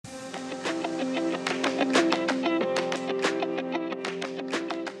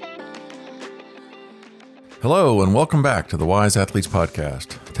Hello, and welcome back to the Wise Athletes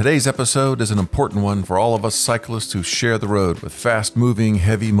Podcast. Today's episode is an important one for all of us cyclists who share the road with fast-moving,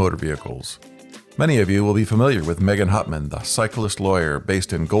 heavy motor vehicles. Many of you will be familiar with Megan Hottman, the cyclist lawyer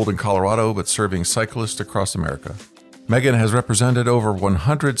based in Golden, Colorado, but serving cyclists across America. Megan has represented over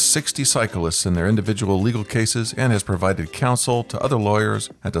 160 cyclists in their individual legal cases and has provided counsel to other lawyers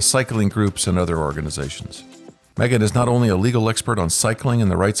and to cycling groups and other organizations. Megan is not only a legal expert on cycling and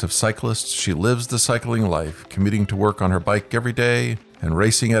the rights of cyclists, she lives the cycling life, commuting to work on her bike every day and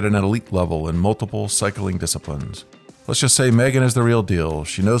racing at an elite level in multiple cycling disciplines. Let's just say Megan is the real deal.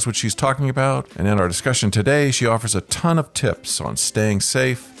 She knows what she's talking about, and in our discussion today, she offers a ton of tips on staying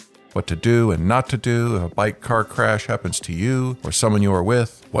safe, what to do and not to do if a bike car crash happens to you or someone you are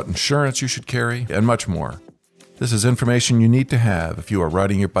with, what insurance you should carry, and much more. This is information you need to have if you are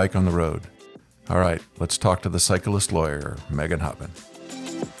riding your bike on the road. All right, let's talk to the cyclist lawyer, Megan Hottman.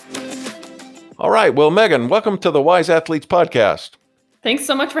 All right, well, Megan, welcome to the Wise Athletes Podcast. Thanks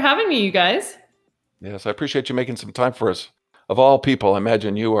so much for having me, you guys. Yes, I appreciate you making some time for us. Of all people, I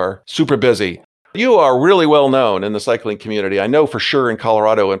imagine you are super busy. You are really well known in the cycling community. I know for sure in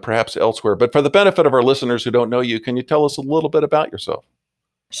Colorado and perhaps elsewhere, but for the benefit of our listeners who don't know you, can you tell us a little bit about yourself?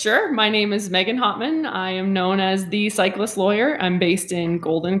 Sure. My name is Megan Hottman. I am known as the cyclist lawyer. I'm based in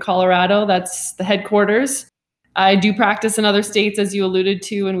Golden, Colorado. That's the headquarters. I do practice in other states, as you alluded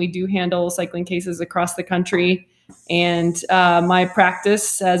to, and we do handle cycling cases across the country. And my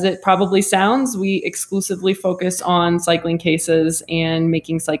practice, as it probably sounds, we exclusively focus on cycling cases and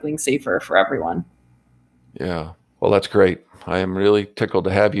making cycling safer for everyone. Yeah, well, that's great. I am really tickled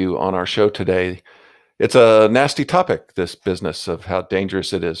to have you on our show today. It's a nasty topic, this business of how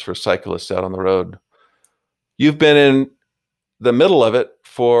dangerous it is for cyclists out on the road. You've been in the middle of it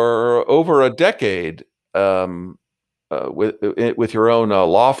for over a decade with your own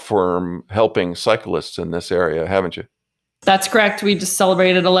law firm helping cyclists in this area, haven't you? That's correct. We just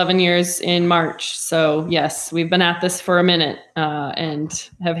celebrated 11 years in March. So yes, we've been at this for a minute and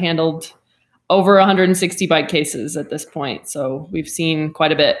have handled over 160 bike cases at this point. So we've seen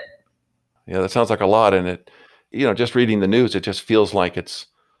quite a bit. Yeah, that sounds like a lot. And it, just reading the news, it just feels like it's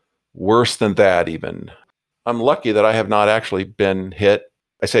worse than that even. I'm lucky that I have not actually been hit.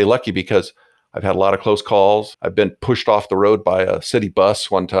 I say lucky because I've had a lot of close calls. I've been pushed off the road by a city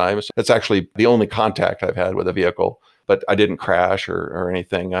bus one time. That's actually the only contact I've had with a vehicle, but I didn't crash or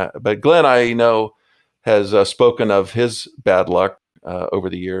anything. But Glenn, I know, has spoken of his bad luck over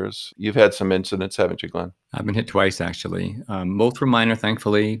the years. You've had some incidents, haven't you, Glenn? I've been hit twice, actually. Both were minor,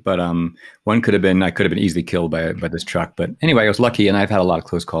 thankfully, but I could have been easily killed by this truck. But anyway, I was lucky, and I've had a lot of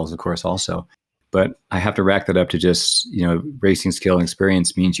close calls, of course, also. But I have to rack that up to just, racing skill and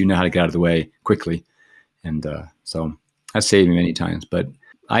experience means you know how to get out of the way quickly. And so that's saved me many times. But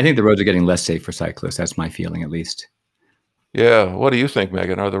I think the roads are getting less safe for cyclists. That's my feeling, at least. Yeah. What do you think,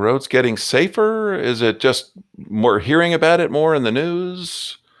 Megan? Are the roads getting safer? Is it just more hearing about it more in the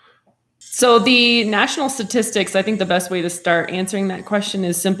news? So the national statistics, I think the best way to start answering that question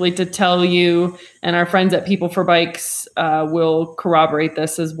is simply to tell you, and our friends at People for Bikes will corroborate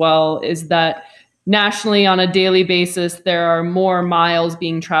this as well, is that nationally on a daily basis, there are more miles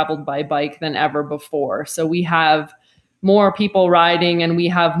being traveled by bike than ever before. So we have more people riding and we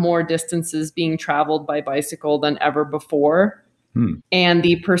have more distances being traveled by bicycle than ever before. And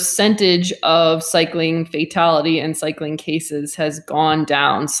the percentage of cycling fatality and cycling cases has gone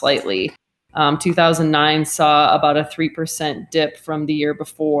down slightly. 2009 saw about a 3% dip from the year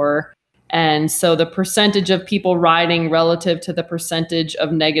before. And so the percentage of people riding relative to the percentage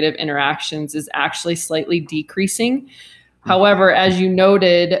of negative interactions is actually slightly decreasing. However, as you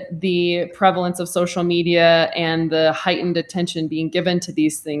noted, the prevalence of social media and the heightened attention being given to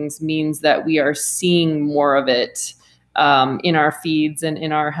these things means that we are seeing more of it in our feeds and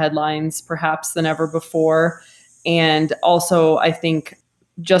in our headlines, perhaps than ever before. And also, I think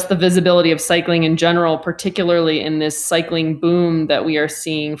just the visibility of cycling in general, particularly in this cycling boom that we are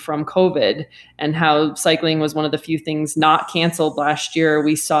seeing from COVID, and how cycling was one of the few things not canceled last year.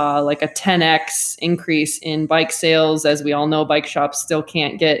 We saw like a 10x increase in bike sales. As we all know, bike shops still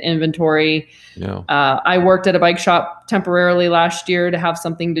can't get inventory. Yeah. I worked at a bike shop temporarily last year to have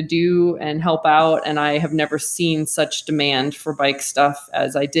something to do and help out. And I have never seen such demand for bike stuff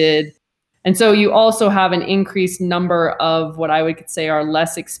as I did. And so you also have an increased number of what I would say are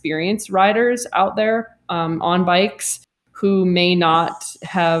less experienced riders out there on bikes who may not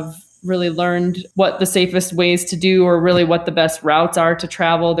have really learned what the safest ways to do or really what the best routes are to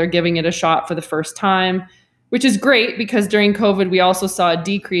travel. They're giving it a shot for the first time, which is great because during COVID, we also saw a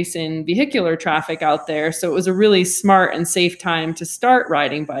decrease in vehicular traffic out there. So it was a really smart and safe time to start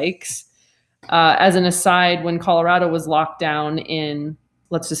riding bikes. As an aside, when Colorado was locked down in,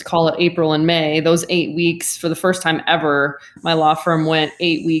 let's just call it April and May, those 8 weeks, for the first time ever, my law firm went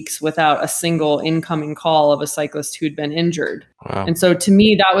 8 weeks without a single incoming call of a cyclist who'd been injured. Wow. And so to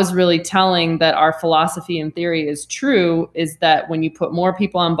me, that was really telling that our philosophy and theory is true, is that when you put more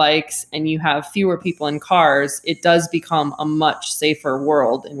people on bikes and you have fewer people in cars, it does become a much safer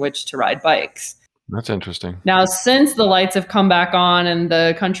world in which to ride bikes. That's interesting. Now, since the lights have come back on and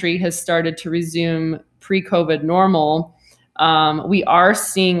the country has started to resume pre-COVID normal, we are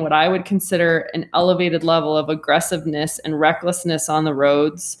seeing what I would consider an elevated level of aggressiveness and recklessness on the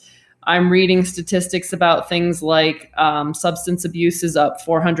roads. I'm reading statistics about things like substance abuse is up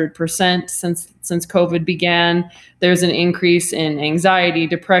 400% since COVID began. There's an increase in anxiety,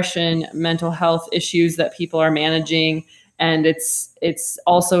 depression, mental health issues that people are managing. And it's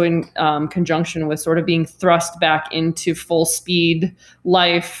also in conjunction with sort of being thrust back into full speed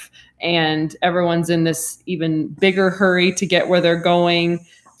life. And everyone's in this even bigger hurry to get where they're going.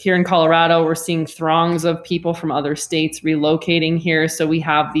 Here in Colorado, we're seeing throngs of people from other states relocating here. So we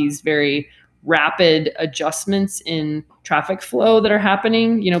have these very rapid adjustments in traffic flow that are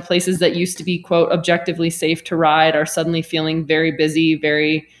happening. You know, places that used to be, quote, objectively safe to ride are suddenly feeling very busy,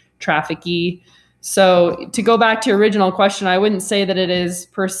 very trafficy. So to go back to your original question, I wouldn't say that it is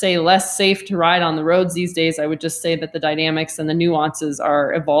per se less safe to ride on the roads these days. I would just say that the dynamics and the nuances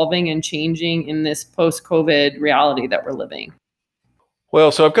are evolving and changing in this post-COVID reality that we're living.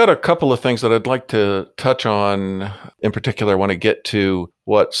 Well, so I've got a couple of things that I'd like to touch on. In particular, I want to get to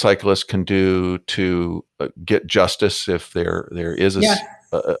what cyclists can do to get justice if there is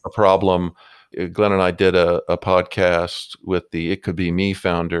a problem. Glenn and I did a podcast with the It Could Be Me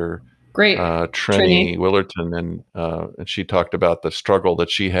founder, Great. Trini Willerton, and she talked about the struggle that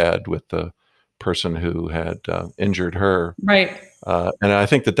she had with the person who had injured her. Right. And I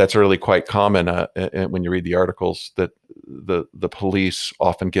think that that's really quite common when you read the articles, that the police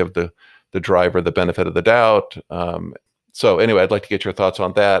often give the driver the benefit of the doubt. So anyway, I'd like to get your thoughts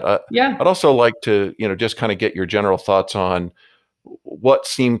on that. I'd also like to, just kind of get your general thoughts on what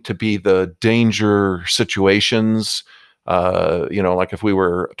seem to be the danger situations. Like if we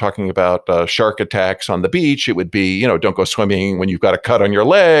were talking about shark attacks on the beach, it would be, don't go swimming when you've got a cut on your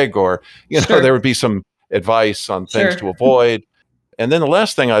leg, or, there would be some advice on things to avoid. And then the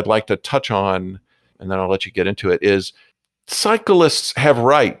last thing I'd like to touch on, and then I'll let you get into it, is cyclists have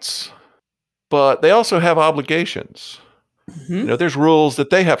rights, but they also have obligations. Mm-hmm. There's rules that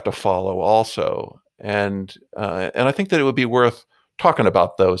they have to follow also. And I think that it would be worth talking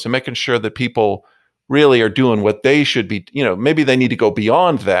about those and making sure that people really are doing what they should be. Maybe they need to go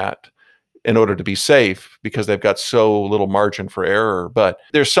beyond that in order to be safe because they've got so little margin for error. But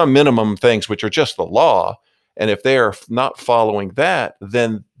there's some minimum things which are just the law. And if they are not following that,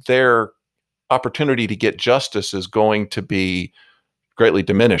 then their opportunity to get justice is going to be greatly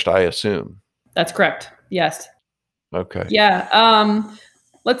diminished, I assume. That's correct. Yes. Okay. Yeah.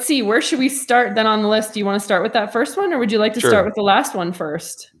 Let's see. Where should we start then on the list? Do you want to start with that first one, or would you like to start with the last one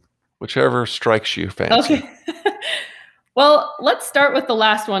first? Whichever strikes you fancy. Okay. Well, let's start with the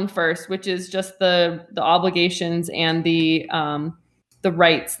last one first, which is just the obligations and the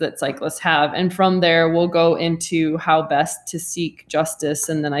rights that cyclists have. And from there, we'll go into how best to seek justice.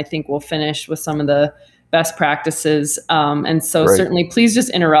 And then I think we'll finish with some of the best practices. And so certainly, please just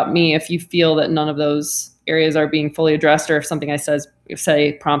interrupt me if you feel that none of those areas are being fully addressed, or if something I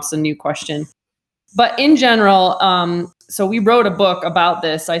say prompts a new question. But in general, so we wrote a book about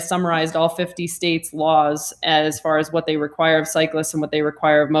this. I summarized all 50 states' laws as far as what they require of cyclists and what they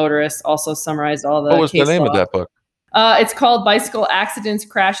require of motorists. Also summarized all the What was the name of that book? It's called Bicycle Accidents,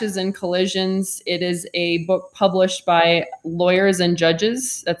 Crashes, and Collisions. It is a book published by Lawyers and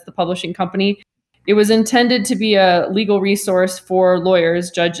Judges. That's the publishing company. It was intended to be a legal resource for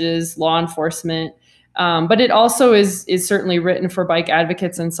lawyers, judges, law enforcement. But it also is certainly written for bike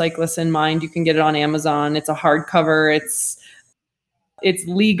advocates and cyclists in mind. You can get it on Amazon. It's a hardcover. It's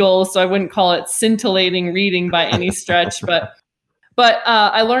legal, so I wouldn't call it scintillating reading by any stretch. But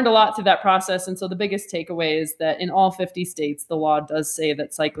I learned a lot through that process. And so the biggest takeaway is that in all 50 states, the law does say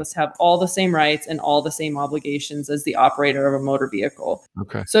that cyclists have all the same rights and all the same obligations as the operator of a motor vehicle.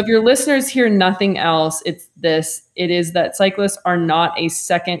 Okay. So if your listeners hear nothing else, it is that cyclists are not a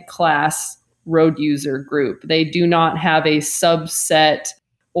second-class road user group. They do not have a subset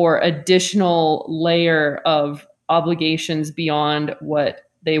or additional layer of obligations beyond what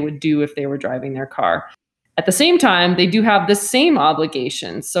they would do if they were driving their car. At the same time, they do have the same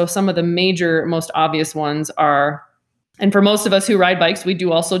obligations. So some of the major, most obvious ones are, and for most of us who ride bikes, we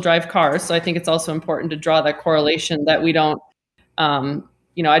do also drive cars. So I think it's also important to draw that correlation that we don't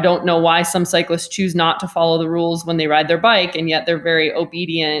I don't know why some cyclists choose not to follow the rules when they ride their bike, and yet they're very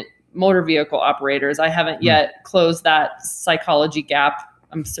obedient motor vehicle operators. I haven't yet closed that psychology gap.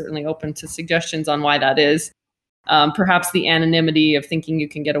 I'm certainly open to suggestions on why that is. Perhaps the anonymity of thinking you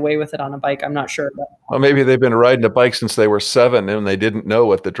can get away with it on a bike. I'm not sure. Well, maybe they've been riding a bike since they were 7 and they didn't know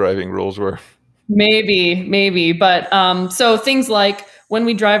what the driving rules were. Maybe. But so things like when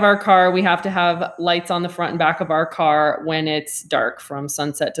we drive our car, we have to have lights on the front and back of our car when it's dark from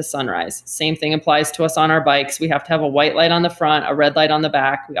sunset to sunrise. Same thing applies to us on our bikes. We have to have a white light on the front, a red light on the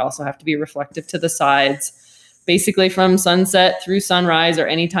back. We also have to be reflective to the sides. Basically from sunset through sunrise or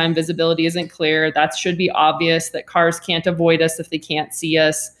anytime visibility isn't clear, that should be obvious that cars can't avoid us if they can't see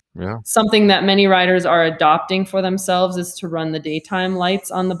us. Yeah. Something that many riders are adopting for themselves is to run the daytime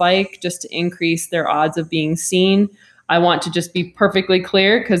lights on the bike just to increase their odds of being seen. I want to just be perfectly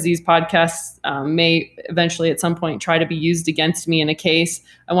clear, because these podcasts may eventually at some point try to be used against me in a case.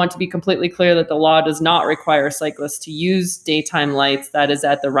 I want to be completely clear that the law does not require cyclists to use daytime lights. That is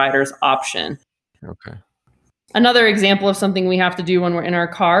at the rider's option. Okay. Another example of something we have to do when we're in our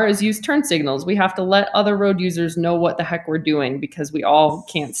car is use turn signals. We have to let other road users know what the heck we're doing, because we all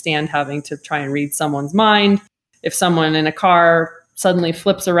can't stand having to try and read someone's mind. If someone in a car suddenly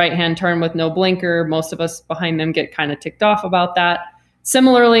flips a right-hand turn with no blinker, most of us behind them get kind of ticked off about that.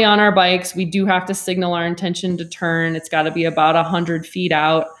 Similarly, on our bikes, we do have to signal our intention to turn. It's got to be about 100 feet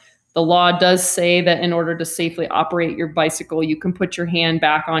out. The law does say that in order to safely operate your bicycle, you can put your hand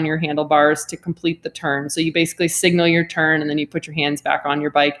back on your handlebars to complete the turn. So you basically signal your turn and then you put your hands back on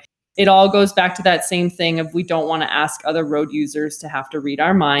your bike. It all goes back to that same thing of we don't want to ask other road users to have to read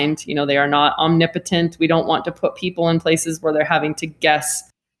our mind. They are not omnipotent. We don't want to put people in places where they're having to guess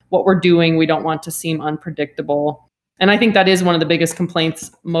what we're doing. We don't want to seem unpredictable. And I think that is one of the biggest complaints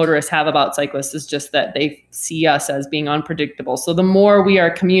motorists have about cyclists, is just that they see us as being unpredictable. So the more we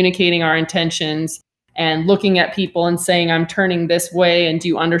are communicating our intentions and looking at people and saying, I'm turning this way, and do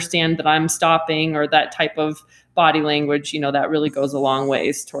you understand that I'm stopping, or that type of body language, that really goes a long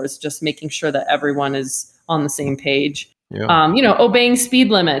ways towards just making sure that everyone is on the same page. Yeah. Obeying speed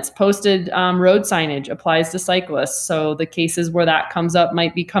limits, posted road signage applies to cyclists. So the cases where that comes up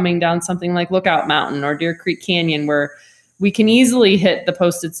might be coming down something like Lookout Mountain or Deer Creek Canyon, where we can easily hit the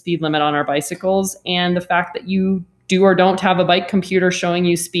posted speed limit on our bicycles. And the fact that you do or don't have a bike computer showing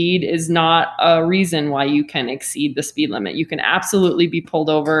you speed is not a reason why you can exceed the speed limit. You can absolutely be pulled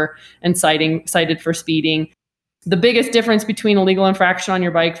over and cited for speeding. The biggest difference between a legal infraction on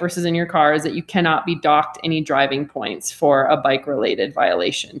your bike versus in your car is that you cannot be docked any driving points for a bike-related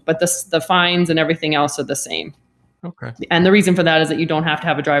violation. But the fines and everything else are the same. Okay. And the reason for that is that you don't have to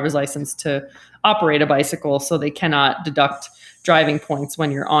have a driver's license to operate a bicycle, so they cannot deduct driving points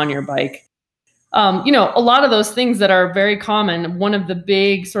when you're on your bike. A lot of those things that are very common, one of the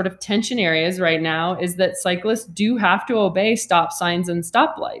big sort of tension areas right now is that cyclists do have to obey stop signs and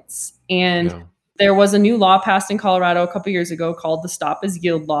stoplights. And there was a new law passed in Colorado a couple years ago called the Stop is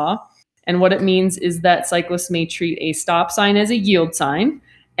Yield Law. And what it means is that cyclists may treat a stop sign as a yield sign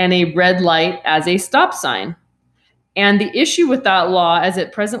and a red light as a stop sign. And the issue with that law as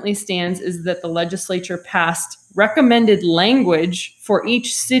it presently stands is that the legislature passed recommended language for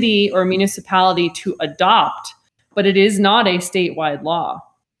each city or municipality to adopt, but it is not a statewide law.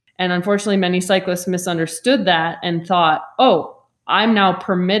 And unfortunately, many cyclists misunderstood that and thought, oh, I'm now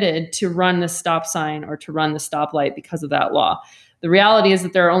permitted to run the stop sign or to run the stoplight because of that law. The reality is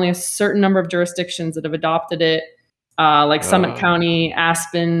that there are only a certain number of jurisdictions that have adopted it, like Summit County,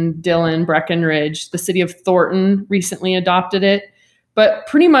 Aspen, Dillon, Breckenridge. The city of Thornton recently adopted it. But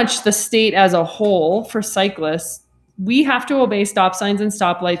pretty much the state as a whole for cyclists, we have to obey stop signs and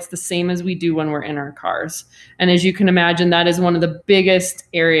stoplights the same as we do when we're in our cars. And as you can imagine, that is one of the biggest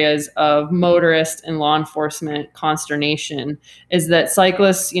areas of motorist and law enforcement consternation, is that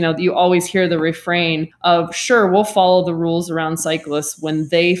cyclists, you always hear the refrain of, sure, we'll follow the rules around cyclists when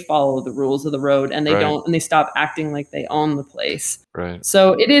they follow the rules of the road and they don't, and they stop acting like they own the place. Right.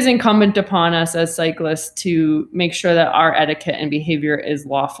 So it is incumbent upon us as cyclists to make sure that our etiquette and behavior is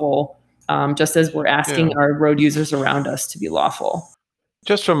lawful, just as we're asking our road users around us to be lawful.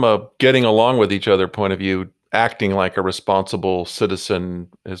 Just from a getting along with each other point of view, acting like a responsible citizen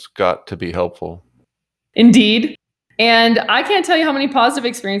has got to be helpful. Indeed. And I can't tell you how many positive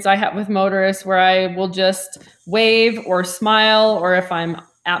experiences I have with motorists where I will just wave or smile, or if I'm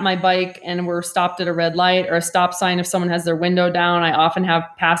at my bike and we're stopped at a red light or a stop sign, if someone has their window down, I often have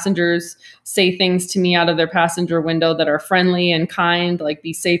passengers say things to me out of their passenger window that are friendly and kind, like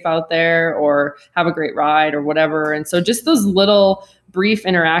be safe out there or have a great ride or whatever. And so just those little brief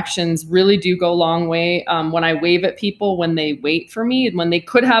interactions really do go a long way. When I wave at people, when they wait for me, and when they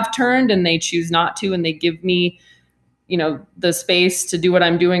could have turned and they choose not to, and they give me, the space to do what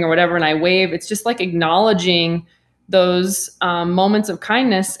I'm doing or whatever, and I wave, it's just like acknowledging those moments of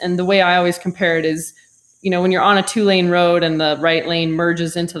kindness. And the way I always compare it is, when you're on a 2-lane road and the right lane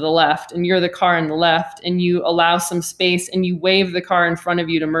merges into the left and you're the car in the left and you allow some space and you wave the car in front of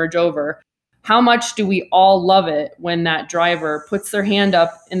you to merge over, how much do we all love it when that driver puts their hand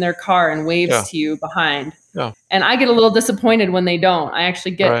up in their car and waves to you behind? Yeah. And I get a little disappointed when they don't. I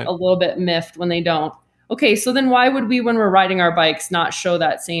actually get a little bit miffed when they don't. Okay, so then why would we, when we're riding our bikes, not show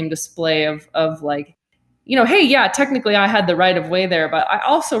that same display of like, hey, yeah, technically I had the right of way there, but I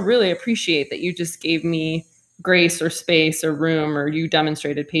also really appreciate that you just gave me grace or space or room, or you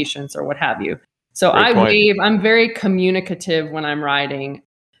demonstrated patience or what have you. So Great I point. wave, I'm very communicative when I'm riding.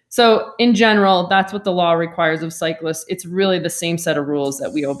 So in general, that's what the law requires of cyclists. It's really the same set of rules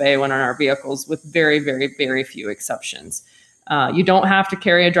that we obey when on our vehicles, with very, very, very few exceptions. You don't have to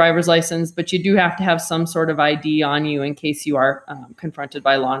carry a driver's license, but you do have to have some sort of ID on you in case you are confronted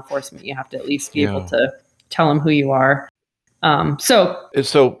by law enforcement. You have to at least be able to tell them who you are.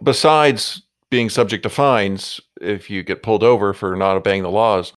 So besides being subject to fines, if you get pulled over for not obeying the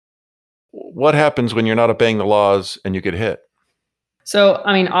laws, what happens when you're not obeying the laws and you get hit? So,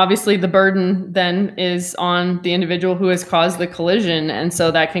 obviously the burden then is on the individual who has caused the collision. And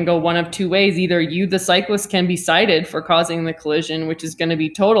so that can go one of two ways. Either you, the cyclist, can be cited for causing the collision, which is going to be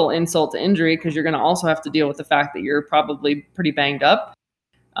total insult to injury because you're going to also have to deal with the fact that you're probably pretty banged up.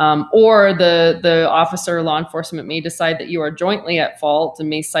 Or the officer or law enforcement may decide that you are jointly at fault and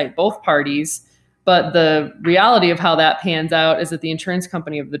may cite both parties. But the reality of how that pans out is that the insurance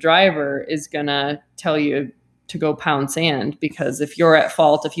company of the driver is going to tell you to go pound sand, because if you're at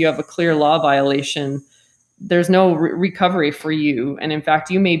fault, if you have a clear law violation, there's no recovery for you. And in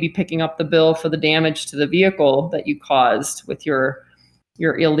fact, you may be picking up the bill for the damage to the vehicle that you caused with your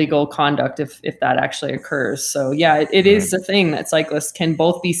illegal conduct if that actually occurs. So yeah, it is a thing that cyclists can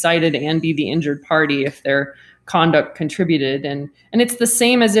both be cited and be the injured party if their conduct contributed. And it's the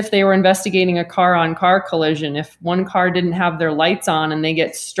same as if they were investigating a car-on-car collision. If one car didn't have their lights on and they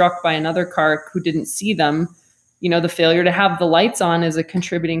get struck by another car who didn't see them, the failure to have the lights on is a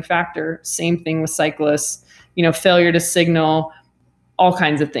contributing factor. Same thing with cyclists, failure to signal, all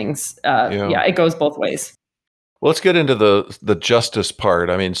kinds of things. It goes both ways. Well, let's get into the justice part.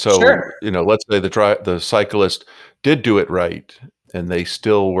 Sure. Let's say the cyclist did do it right and they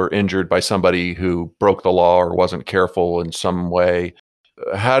still were injured by somebody who broke the law or wasn't careful in some way.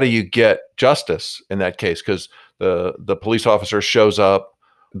 How do you get justice in that case? Because the police officer shows up,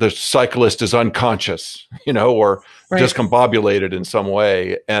 the cyclist is unconscious, or discombobulated in some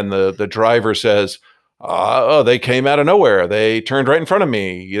way, and the driver says, "Oh, they came out of nowhere. They turned right in front of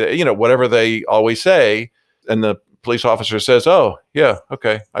me." Whatever they always say. And the police officer says, "Oh, yeah,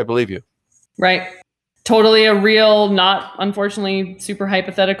 okay, I believe you." Right. Totally a real, not unfortunately super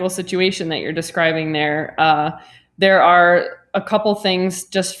hypothetical situation that you're describing there. There are a couple things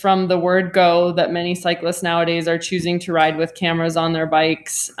just from the word go that many cyclists nowadays are choosing to ride with cameras on their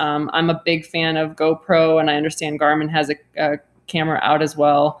bikes. I'm a big fan of GoPro, and I understand Garmin has a camera out as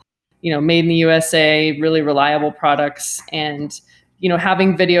well. Made in the USA, really reliable products. And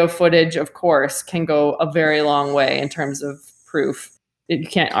having video footage, of course, can go a very long way in terms of proof. You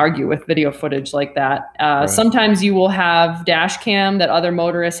can't argue with video footage like that. Sometimes you will have dash cam that other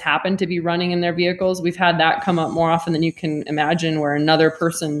motorists happen to be running in their vehicles. We've had that come up more often than you can imagine, where another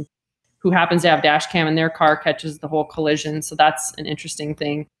person who happens to have dash cam in their car catches the whole collision. So that's an interesting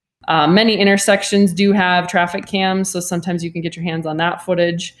thing. Many intersections do have traffic cams, so sometimes you can get your hands on that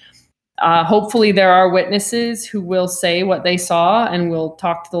footage. Hopefully there are witnesses who will say what they saw and will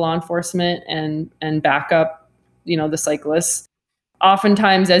talk to the law enforcement and back up, the cyclists.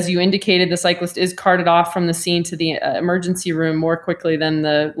 Oftentimes, as you indicated, the cyclist is carted off from the scene to the emergency room more quickly than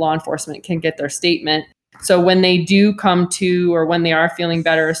the law enforcement can get their statement. So when they do come to, or when they are feeling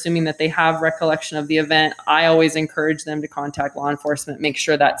better, assuming that they have recollection of the event, I always encourage them to contact law enforcement, make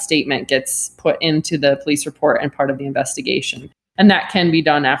sure that statement gets put into the police report and part of the investigation. And that can be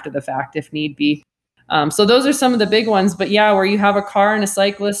done after the fact if need be. So those are some of the big ones. But yeah, where you have a car and a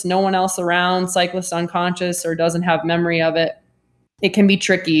cyclist, no one else around, cyclist unconscious or doesn't have memory of it, it can be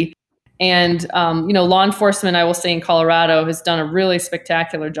tricky. And, law enforcement, I will say in Colorado, has done a really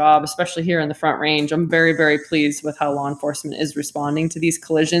spectacular job, especially here in the Front Range. I'm very, very pleased with how law enforcement is responding to these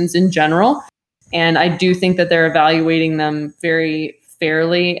collisions in general. And I do think that they're evaluating them very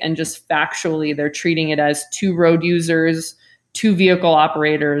fairly and just factually. They're treating it as two road users, two vehicle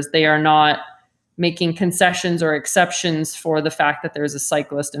operators. They are not making concessions or exceptions for the fact that there's a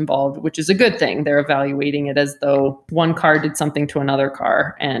cyclist involved, which is a good thing. They're evaluating it as though one car did something to another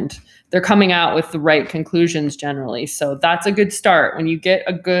car, and they're coming out with the right conclusions generally. So that's a good start. When you get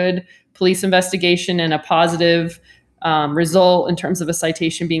a good police investigation and a positive result in terms of a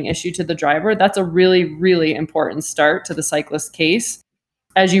citation being issued to the driver, that's a really, really important start to the cyclist case.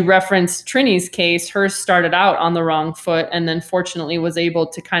 As you referenced Trini's case, hers started out on the wrong foot and then fortunately was able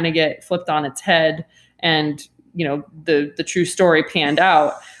to kind of get flipped on its head, and the true story panned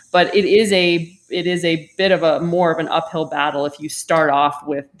out. But it is a bit of a more of an uphill battle if you start off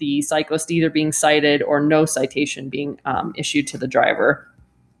with the cyclist either being cited or no citation being issued to the driver.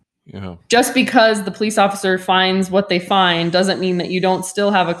 Yeah. Just because the police officer finds what they find doesn't mean that you don't still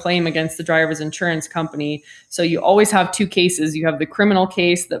have a claim against the driver's insurance company. So you always have two cases. You have the criminal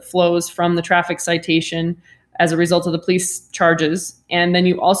case that flows from the traffic citation as a result of the police charges. And then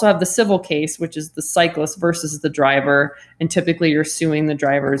you also have the civil case, which is the cyclist versus the driver. And typically you're suing the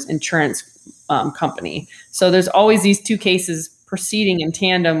driver's insurance company. So there's always these two cases proceeding in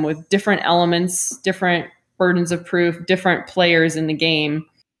tandem with different elements, different burdens of proof, different players in the game.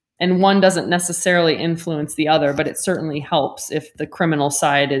 And one doesn't necessarily influence the other, but it certainly helps if the criminal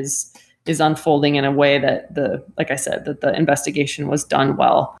side is unfolding in a way that like I said, that the investigation was done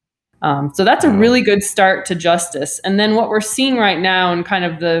well. So that's a really good start to justice. And then what we're seeing right now, and kind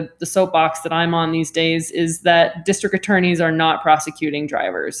of the soapbox that I'm on these days, is that district attorneys are not prosecuting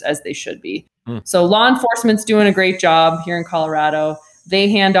drivers as they should be. So law enforcement's doing a great job here in Colorado. They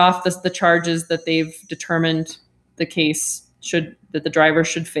hand off the charges that they've determined the case that the driver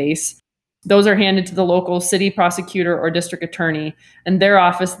should face. Those are handed to the local city prosecutor or district attorney, and their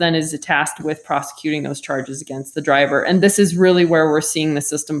office then is tasked with prosecuting those charges against the driver. And this is really where we're seeing the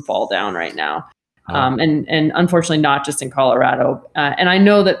system fall down right now. And unfortunately not just in Colorado. And I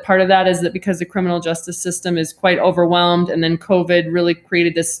know that part of that is that because the criminal justice system is quite overwhelmed, and then COVID really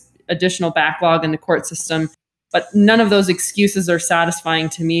created this additional backlog in the court system. But none of those excuses are satisfying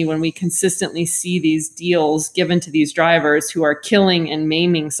to me when we consistently see these deals given to these drivers who are killing and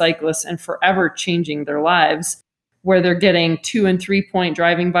maiming cyclists and forever changing their lives, where they're getting 2 and 3 point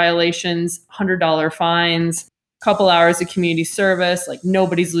driving violations, $100 fines, a couple hours of community service. Like,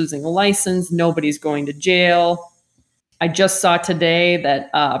 nobody's losing a license, nobody's going to jail. I just saw today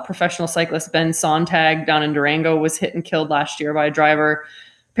that professional cyclist Ben Sontag down in Durango was hit and killed last year by a driver.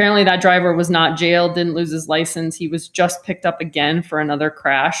 Apparently that driver was not jailed, didn't lose his license. He was just picked up again for another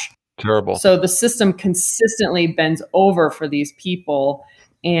crash. Terrible. So the system consistently bends over for these people.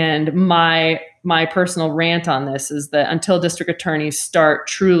 And my personal rant on this is that until district attorneys start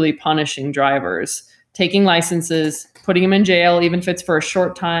truly punishing drivers, taking licenses, putting them in jail, even if it's for a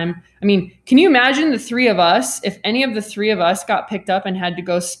short time. I mean, can you imagine the three of us, if any of the three of us got picked up and had to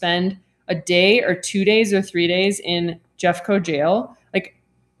go spend a day or 2 days or 3 days in Jeffco jail? Like,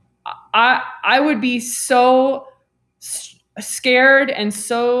 I would be so scared and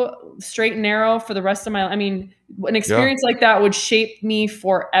so straight and narrow for the rest of my life. I mean, an experience like that would shape me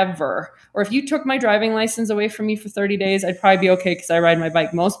forever. Or if you took my driving license away from me for 30 days, I'd probably be okay because I ride my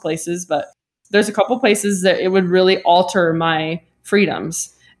bike most places. But there's a couple places that it would really alter my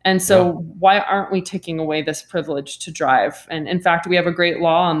freedoms. And so why aren't we taking away this privilege to drive? And in fact, we have a great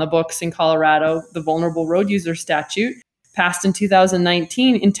law on the books in Colorado, the Vulnerable Road User Statute, passed in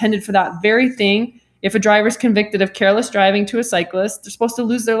 2019, intended for that very thing. If a driver is convicted of careless driving to a cyclist, they're supposed to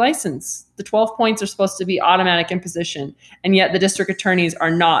lose their license. The 12 points are supposed to be automatic imposition. And yet the district attorneys are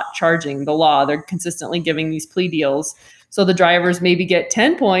not charging the law. They're consistently giving these plea deals. So the drivers maybe get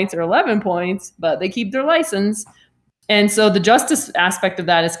 10 points or 11 points, but they keep their license. And so the justice aspect of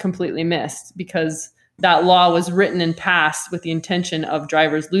that is completely missed because that law was written and passed with the intention of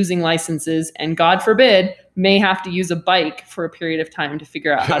drivers losing licenses and, God forbid, may have to use a bike for a period of time to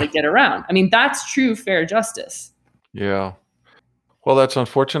figure out how to get around. I mean, that's true fair justice. Yeah. Well, that's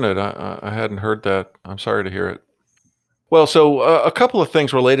unfortunate. I hadn't heard that. I'm sorry to hear it. Well, so a couple of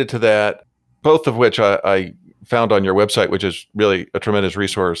things related to that, both of which I found on your website, which is really a tremendous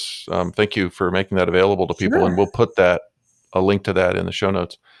resource. Thank you for making that available to people. Sure. And we'll put a link to that in the show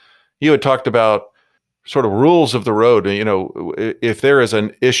notes. You had talked about sort of rules of the road. You know, if there is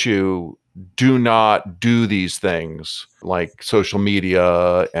an issue, do not do these things like social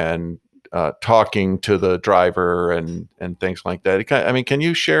media and talking to the driver and things like that. I mean, can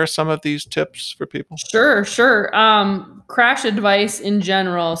you share some of these tips for people? Sure. Crash advice in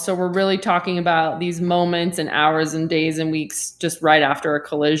general. So we're really talking about these moments and hours and days and weeks just right after a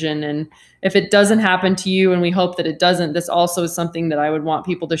collision. And if it doesn't happen to you, and we hope that it doesn't, this also is something that I would want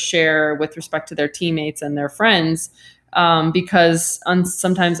people to share with respect to their teammates and their friends, because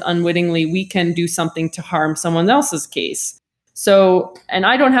sometimes unwittingly we can do something to harm someone else's case. So, and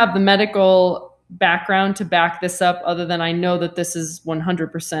I don't have the medical background to back this up other than I know that this is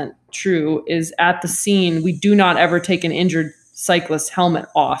 100% true, is at the scene, we do not ever take an injured cyclist's helmet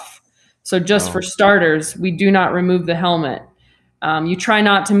off. So just for starters, we do not remove the helmet. You try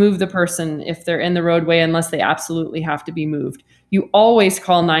not to move the person if they're in the roadway unless they absolutely have to be moved. You always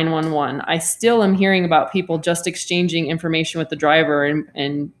call 911. I still am hearing about people just exchanging information with the driver,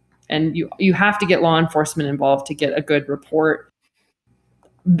 and you have to get law enforcement involved to get a good report.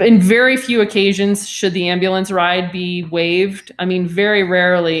 In very few occasions should the ambulance ride be waived. I mean, very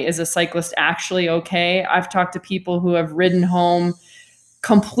rarely is a cyclist actually okay. I've talked to people who have ridden home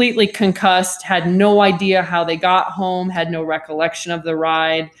completely concussed, had no idea how they got home, had no recollection of the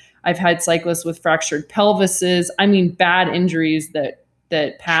ride. I've had cyclists with fractured pelvises. I mean, bad injuries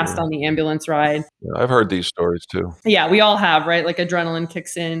that passed on the ambulance ride. Yeah, I've heard these stories too. Yeah, we all have, right? Like adrenaline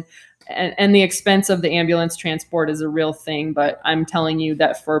kicks in. And the expense of the ambulance transport is a real thing, but I'm telling you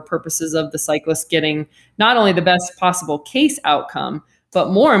that for purposes of the cyclist getting not only the best possible case outcome, but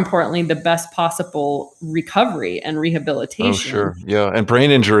more importantly, the best possible recovery and rehabilitation. Oh, sure. Yeah. And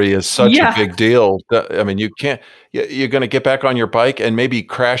brain injury is such a big deal. I mean, you're going to get back on your bike and maybe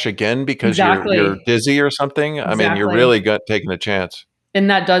crash again because you're dizzy or something. I mean, you're really taking a chance. And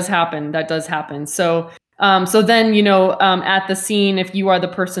that does happen. So then, at the scene, if you are the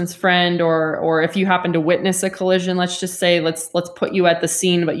person's friend or if you happen to witness a collision, let's just say, let's put you at the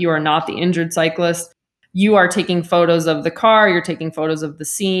scene, but you are not the injured cyclist. You are taking photos of the car, you're taking photos of the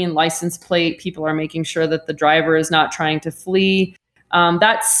scene, license plate. People are making sure that the driver is not trying to flee.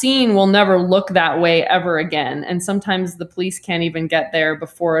 That scene will never look that way ever again. And sometimes the police can't even get there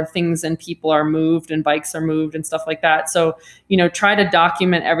before things and people are moved and bikes are moved and stuff like that. So, try to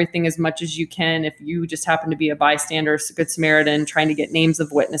document everything as much as you can. If you just happen to be a bystander, a good Samaritan, trying to get names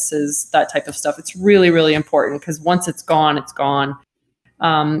of witnesses, that type of stuff. It's really, really important because once it's gone, it's gone.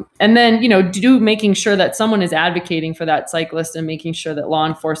 And then, making sure that someone is advocating for that cyclist and making sure that law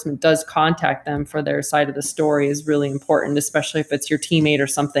enforcement does contact them for their side of the story is really important, especially if it's your teammate or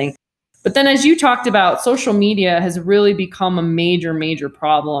something. But then, as you talked about, social media has really become a major, major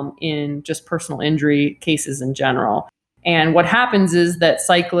problem in just personal injury cases in general. And what happens is that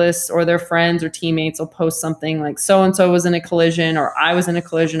cyclists or their friends or teammates will post something like, so-and-so was in a collision, or I was in a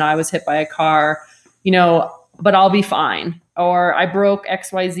collision, I was hit by a car, but I'll be fine. Or I broke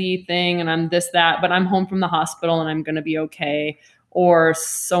XYZ thing and I'm this, that, but I'm home from the hospital and I'm going to be okay. Or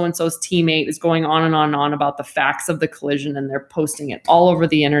so-and-so's teammate is going on and on and on about the facts of the collision and they're posting it all over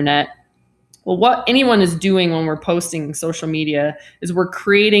the internet. Well, what anyone is doing when we're posting social media is we're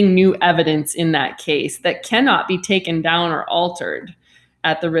creating new evidence in that case that cannot be taken down or altered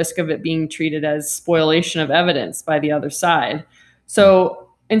at the risk of it being treated as spoliation of evidence by the other side. So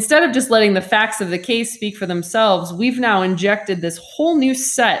instead of just letting the facts of the case speak for themselves, we've now injected this whole new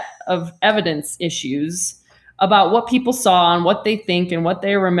set of evidence issues about what people saw and what they think and what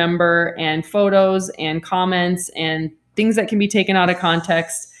they remember, and photos and comments and things that can be taken out of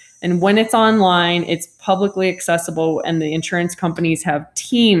context. And when it's online, it's publicly accessible, and the insurance companies have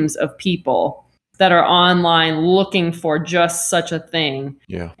teams of people that are online looking for just such a thing.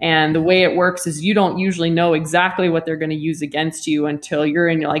 Yeah. And the way it works is you don't usually know exactly what they're going to use against you until you're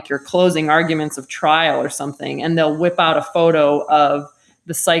in like your closing arguments of trial or something. And they'll whip out a photo of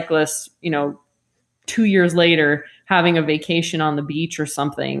the cyclist, 2 years later having a vacation on the beach or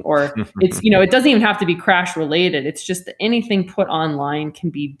something. Or it's, it doesn't even have to be crash related. It's just that anything put online can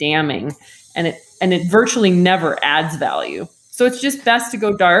be damning, and it virtually never adds value. So it's just best to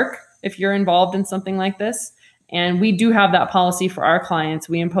go dark if you're involved in something like this. And we do have that policy for our clients.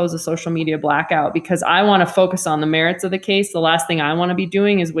 We impose a social media blackout because I want to focus on the merits of the case. The last thing I want to be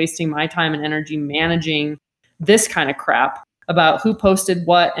doing is wasting my time and energy managing this kind of crap about who posted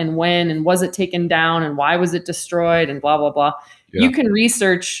what and when, and was it taken down and why was it destroyed and blah, blah, blah. Yeah. You can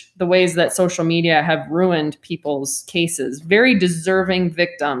research the ways that social media have ruined people's cases. Very deserving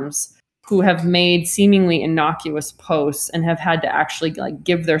victims who have made seemingly innocuous posts and have had to actually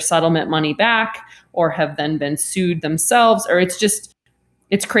give their settlement money back, or have then been sued themselves, or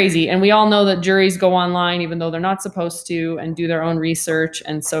it's crazy. And we all know that juries go online even though they're not supposed to, and do their own research.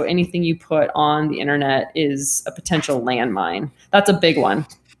 And so anything you put on the internet is a potential landmine. That's a big one.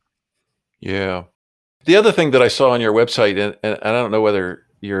 Yeah. The other thing that I saw on your website, and I don't know whether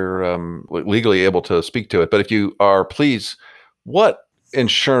you're legally able to speak to it, but if you are, please, what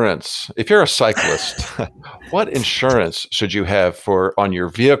insurance, if you're a cyclist, what insurance should you have for on your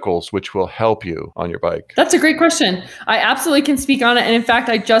vehicles, which will help you on your bike? That's a great question. I absolutely can speak on it. And in fact,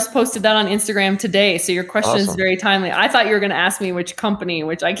 I just posted that on Instagram today. So your question is Awesome. very timely. I thought you were going to ask me which company,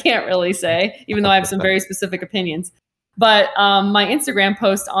 which I can't really say, even though I have some very specific opinions. But my Instagram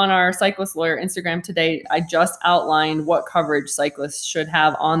post on our Cyclist Lawyer Instagram today, I just outlined what coverage cyclists should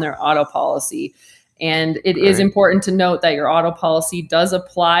have on their auto policy. And it is Great. important to note that your auto policy does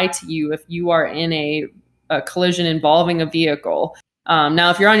apply to you if you are in a collision involving a vehicle. Now,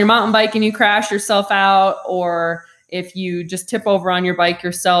 if you're on your mountain bike and you crash yourself out, or if you just tip over on your bike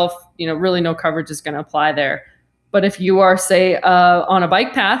yourself, really no coverage is going to apply there. But if you are, say, on a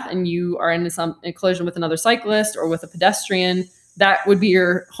bike path and you are in a collision with another cyclist or with a pedestrian, that would be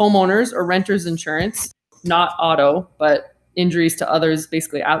your homeowner's or renter's insurance, not auto, but injuries to others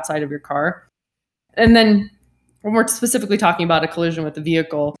basically outside of your car. And then when we're specifically talking about a collision with a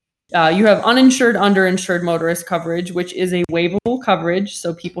vehicle, you have uninsured, underinsured motorist coverage, which is a waivable coverage.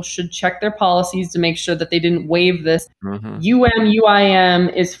 So people should check their policies to make sure that they didn't waive this. Mm-hmm.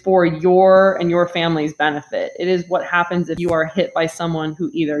 UMUIM is for your and your family's benefit. It is what happens if you are hit by someone who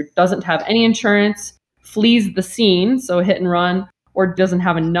either doesn't have any insurance, flees the scene, so hit and run, or doesn't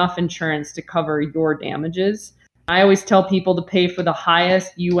have enough insurance to cover your damages. I always tell people to pay for the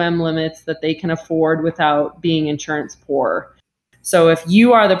highest limits that they can afford without being insurance poor. So if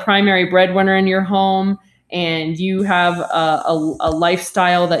you are the primary breadwinner in your home and you have a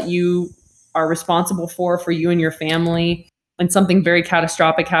lifestyle that you are responsible for you and your family, and something very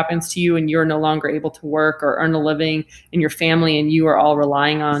catastrophic happens to you and you're no longer able to work or earn a living in your family and you are all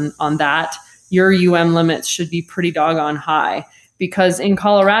relying on that, your limits should be pretty doggone high. Because in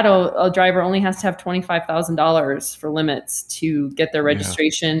Colorado, a driver only has to have $25,000 for limits to get their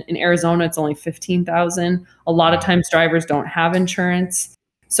registration. In Arizona, it's only $15,000. A lot of times drivers don't have insurance.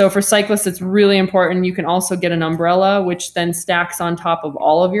 So for cyclists, it's really important. You can also get an umbrella, which then stacks on top of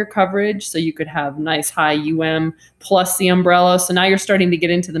all of your coverage. So you could have nice high plus the umbrella. So now you're starting to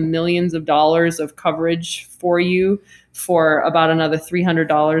get into the millions of dollars of coverage for you for about another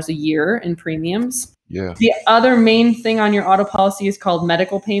 $300 a year in premiums. Yeah. The other main thing on your auto policy is called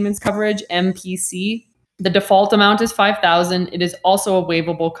medical payments coverage, MPC. The default amount is $5,000. It is also a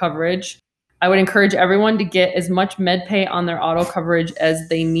waivable coverage. I would encourage everyone to get as much med pay on their auto coverage as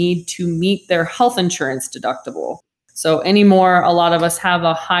they need to meet their health insurance deductible. So anymore, a lot of us have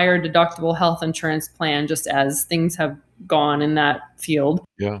a higher deductible health insurance plan just as things have gone in that field.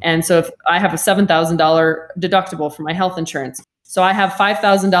 Yeah. And so if I have a $7,000 deductible for my health insurance, so I have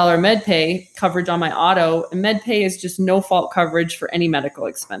 $5,000 med pay coverage on my auto, and med pay is just no fault coverage for any medical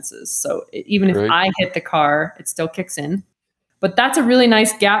expenses. So even if I hit the car, it still kicks in. But that's a really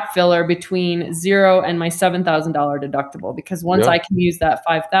nice gap filler between zero and my $7,000 deductible, because once I can use that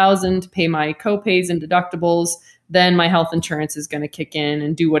 $5,000 to pay my copays and deductibles, then my health insurance is going to kick in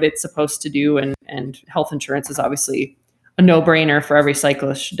and do what it's supposed to do. And health insurance is obviously a no-brainer for every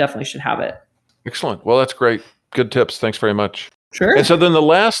cyclist. Definitely should have it. Excellent. Well, that's great. Good tips. Thanks very much. Sure. And so then the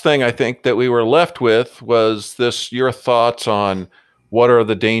last thing I think that we were left with was your thoughts on what are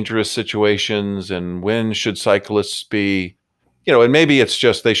the dangerous situations and when should cyclists be, and maybe it's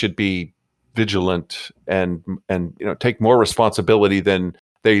just they should be vigilant and take more responsibility than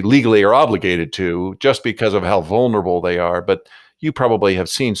they legally are obligated to just because of how vulnerable they are. But you probably have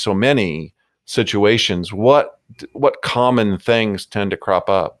seen so many situations. What common things tend to crop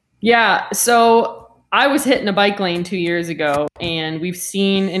up? Yeah. So I was hit in a bike lane 2 years ago, and we've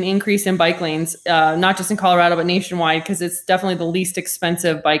seen an increase in bike lanes, not just in Colorado, but nationwide, because it's definitely the least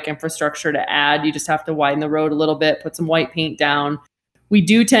expensive bike infrastructure to add. You just have to widen the road a little bit, put some white paint down. We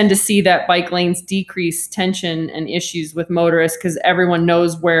do tend to see that bike lanes decrease tension and issues with motorists because everyone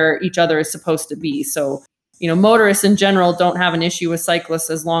knows where each other is supposed to be. So, motorists in general don't have an issue with cyclists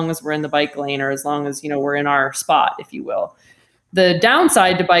as long as we're in the bike lane, or as long as, we're in our spot, if you will. The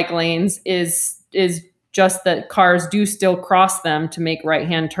downside to bike lanes is just that cars do still cross them to make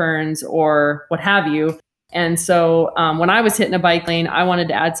right-hand turns or what have you. And so when I was hitting a bike lane, I wanted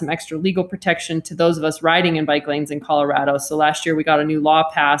to add some extra legal protection to those of us riding in bike lanes in Colorado. So last year we got a new law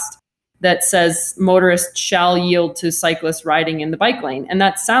passed that says motorists shall yield to cyclists riding in the bike lane. And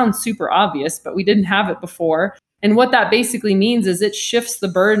that sounds super obvious, but we didn't have it before. And what that basically means is it shifts the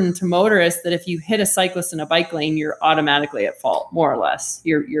burden to motorists that if you hit a cyclist in a bike lane, you're automatically at fault, more or less.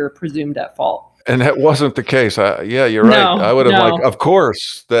 You're presumed at fault. And that wasn't the case. Yeah, you're right. I would have of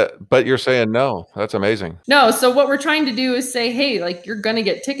course but you're saying no. That's amazing. No. So what we're trying to do is say, hey, like you're going to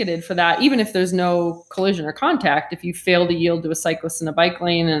get ticketed for that, even if there's no collision or contact. If you fail to yield to a cyclist in a bike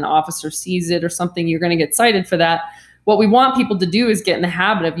lane and an officer sees it or something, you're going to get cited for that. What we want people to do is get in the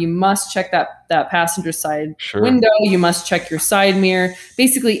habit of, you must check that passenger side window. You must check your side mirror.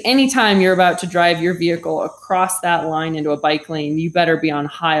 Basically, anytime you're about to drive your vehicle across that line into a bike lane, you better be on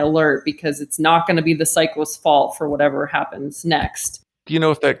high alert, because it's not going to be the cyclist's fault for whatever happens next. Do you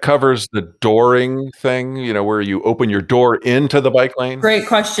know if that covers the dooring thing, where you open your door into the bike lane? Great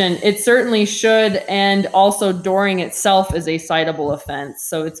question. It certainly should. And also, dooring itself is a citable offense.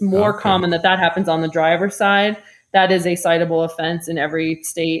 So it's more common that happens on the driver's side. That is a citable offense in every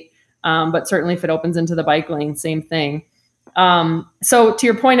state. But certainly if it opens into the bike lane, same thing. So to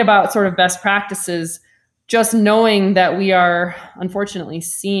your point about sort of best practices, just knowing that we are unfortunately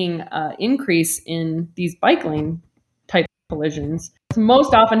seeing an increase in these bike lane type collisions. What's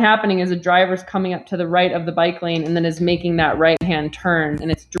most often happening is a driver's coming up to the right of the bike lane and then is making that right-hand turn, and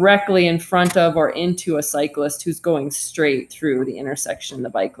it's directly in front of or into a cyclist who's going straight through the intersection in the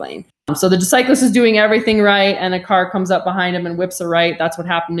bike lane. So the cyclist is doing everything right, and a car comes up behind him and whips a right. That's what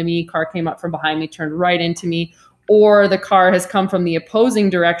happened to me. Car came up from behind me, turned right into me. Or the car has come from the opposing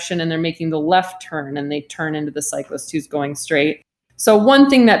direction and they're making the left turn and they turn into the cyclist who's going straight. So one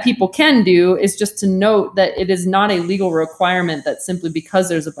thing that people can do is just to note that it is not a legal requirement that simply because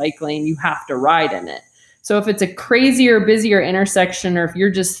there's a bike lane, you have to ride in it. So if it's a crazier, busier intersection, or if you're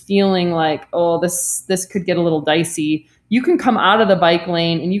just feeling like, oh, this could get a little dicey, you can come out of the bike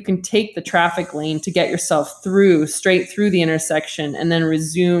lane and you can take the traffic lane to get yourself straight through the intersection, and then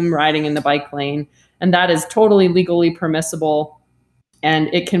resume riding in the bike lane. And that is totally legally permissible. And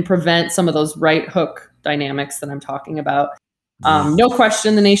it can prevent some of those right hook dynamics that I'm talking about. No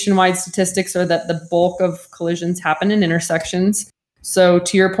question, the nationwide statistics are that the bulk of collisions happen in intersections. So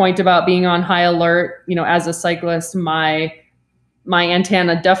to your point about being on high alert, as a cyclist, my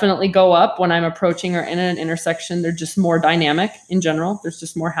antenna definitely go up when I'm approaching or in an intersection. They're just more dynamic in general. There's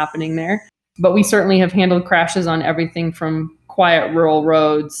just more happening there. But we certainly have handled crashes on everything from quiet rural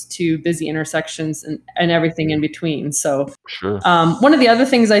roads to busy intersections and everything in between. So one of the other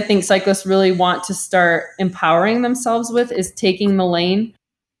things I think cyclists really want to start empowering themselves with is taking the lane.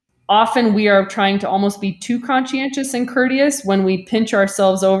 Often we are trying to almost be too conscientious and courteous when we pinch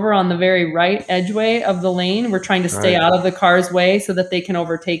ourselves over on the very right edgeway of the lane. We're trying to stay out of the car's way so that they can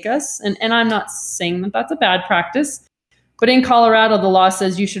overtake us. And I'm not saying that that's a bad practice, but in Colorado, the law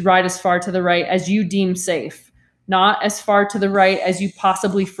says you should ride as far to the right as you deem safe. Not as far to the right as you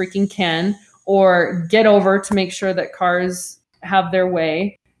possibly freaking can, or get over to make sure that cars have their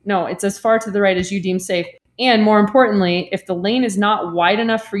way. No, it's as far to the right as you deem safe. And more importantly, if the lane is not wide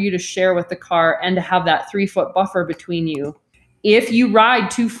enough for you to share with the car and to have that 3-foot buffer between you, if you ride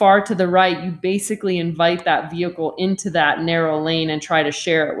too far to the right, you basically invite that vehicle into that narrow lane and try to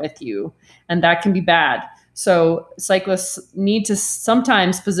share it with you. And that can be bad. So cyclists need to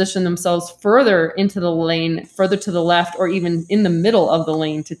sometimes position themselves further into the lane, further to the left, or even in the middle of the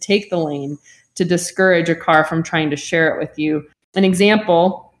lane to take the lane, to discourage a car from trying to share it with you. An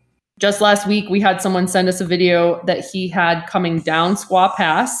example, just last week, we had someone send us a video that he had coming down Squaw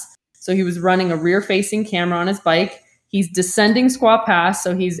Pass. So he was running a rear-facing camera on his bike. He's descending Squaw Pass,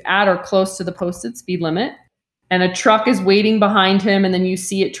 so he's at or close to the posted speed limit. And a truck is waiting behind him, and then you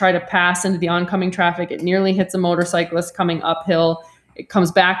see it try to pass into the oncoming traffic. It nearly hits a motorcyclist coming uphill. It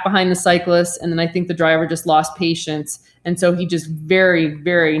comes back behind the cyclist, and then I think the driver just lost patience. And so he just very,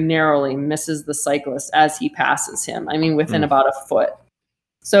 very narrowly misses the cyclist as he passes him. I mean, within about a foot.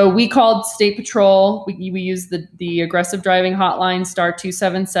 So we called State Patrol. We used the aggressive driving hotline,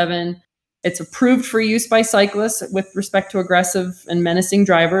 *277. It's approved for use by cyclists with respect to aggressive and menacing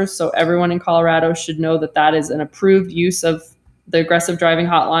drivers. So everyone in Colorado should know that that is an approved use of the aggressive driving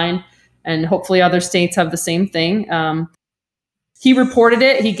hotline. And hopefully other states have the same thing. He reported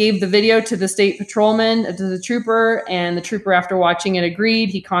it. He gave the video to the state patrolman, to the trooper, and the trooper, after watching it, agreed.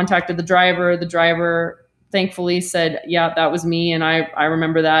 He contacted the driver. The driver thankfully said, yeah, that was me. And I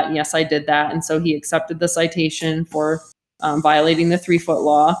remember that. And yes, I did that. And so he accepted the citation for violating the 3-foot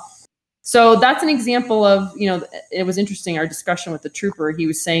law. So that's an example of, it was interesting, our discussion with the trooper. He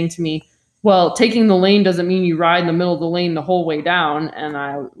was saying to me, well, taking the lane doesn't mean you ride in the middle of the lane the whole way down. And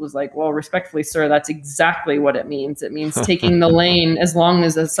I was like, well, respectfully, sir, that's exactly what it means. It means taking the lane as long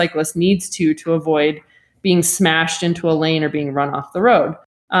as a cyclist needs to avoid being smashed into a lane or being run off the road.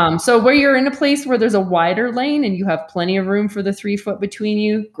 So where you're in a place where there's a wider lane and you have plenty of room for the 3-foot between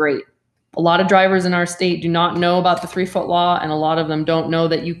you, great. A lot of drivers in our state do not know about the 3-foot law, and a lot of them don't know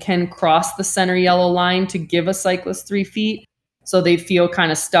that you can cross the center yellow line to give a cyclist 3 feet. So they feel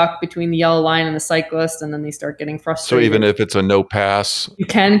kind of stuck between the yellow line and the cyclist, and then they start getting So frustrated. even if it's a no pass, You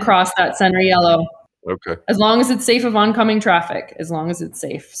can cross that center yellow. okay, As long as it's safe of oncoming traffic, as long as it's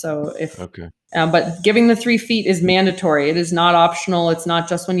safe. So okay, but giving the 3 feet is mandatory. It is not optional. It's not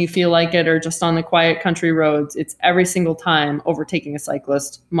just when you feel like it or just on the quiet country roads. It's every single time overtaking a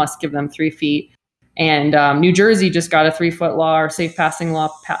cyclist must give them 3 feet. And New Jersey just got a 3-foot law or safe passing law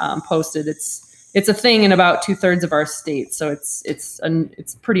posted. It's a thing in about 2/3 of our state. So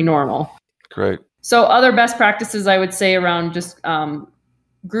it's pretty normal. great. So other best practices I would say around just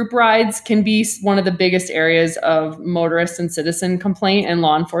group rides can be one of the biggest areas of motorist and citizen complaint and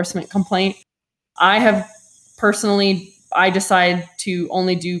law enforcement complaint. I decide to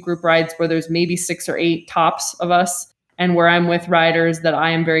only do group rides where there's maybe 6 or 8 tops of us, and where I'm with riders that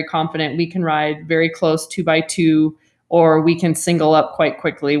I am very confident we can ride very close 2x2, or we can single up quite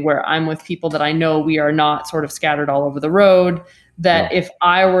quickly, where I'm with people that I know we are not sort of scattered all over the road. That if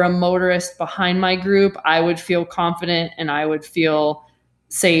I were a motorist behind my group, I would feel confident and I would feel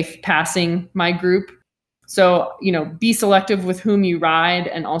safe passing my group. So, be selective with whom you ride,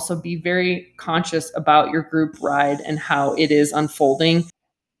 and also be very conscious about your group ride and how it is unfolding.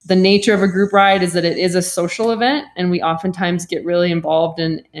 The nature of a group ride is that it is a social event, and we oftentimes get really involved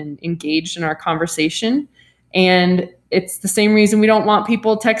and engaged in our conversation. And it's the same reason we don't want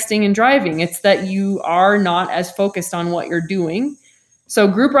people texting and driving. It's that you are not as focused on what you're doing. So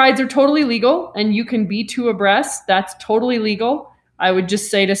group rides are totally legal, and you can be 2 abreast. That's totally legal. I would just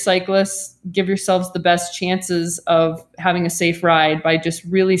say to cyclists, give yourselves the best chances of having a safe ride by just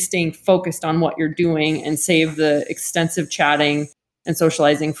really staying focused on what you're doing, and save the extensive chatting and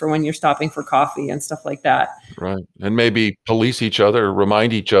socializing for when you're stopping for coffee and stuff like that. Right. And maybe police each other,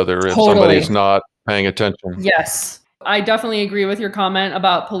 remind each other if Totally. somebody's not paying attention. Yes. I definitely agree with your comment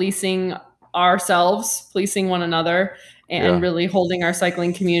about policing ourselves, policing one another, and really holding our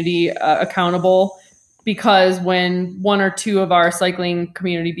cycling community accountable. Because when 1 or 2 of our cycling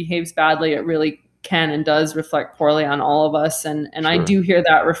community behaves badly, it really can and does reflect poorly on all of us. And I do hear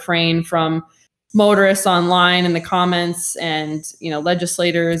that refrain from motorists online in the comments, and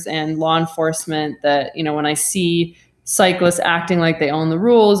legislators and law enforcement, that when I see cyclists acting like they own the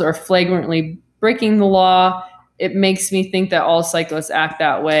rules or flagrantly breaking the law, it makes me think that all cyclists act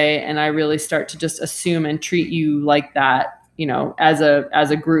that way, and I really start to just assume and treat you like that, as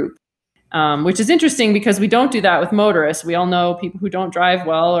a group. Which is interesting, because we don't do that with motorists. We all know people who don't drive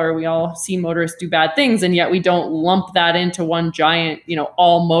well, or we all see motorists do bad things, and yet we don't lump that into one giant,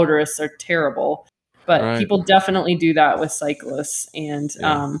 all motorists are terrible. But people definitely do that with cyclists. And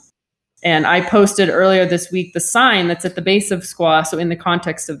I posted earlier this week the sign that's at the base of Squaw. So in the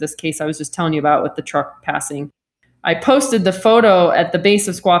context of this case I was just telling you about with the truck passing, I posted the photo at the base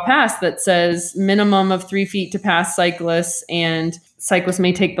of Squaw Pass that says minimum of 3 feet to pass cyclists, and cyclists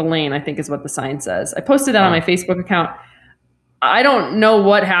may take the lane, I think is what the sign says. I posted that on my Facebook account. I don't know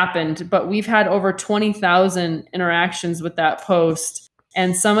what happened, but we've had over 20,000 interactions with that post.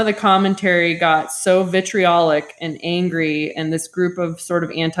 And some of the commentary got so vitriolic and angry, and this group of sort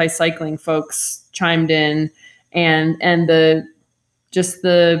of anti-cycling folks chimed in, and the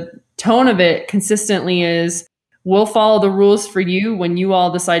tone of it consistently is, we'll follow the rules for you when you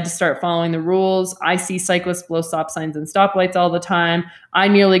all decide to start following the rules. I see cyclists blow stop signs and stoplights all the time. I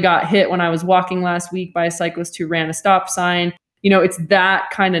nearly got hit when I was walking last week by a cyclist who ran a stop sign. It's that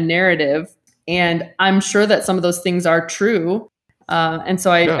kind of narrative. And I'm sure that some of those things are true. And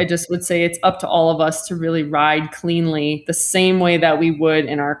so I just would say it's up to all of us to really ride cleanly the same way that we would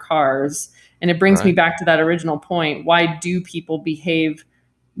in our cars. And it brings me back to that original point. Why do people behave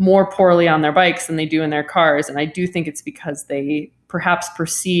more poorly on their bikes than they do in their cars? And I do think it's because they perhaps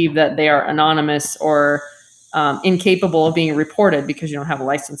perceive that they are anonymous or incapable of being reported because you don't have a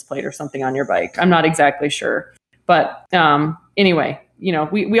license plate or something on your bike. I'm not exactly sure. But anyway,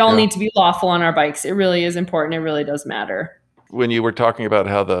 we all need to be lawful on our bikes. It really is important. It really does matter. When you were talking about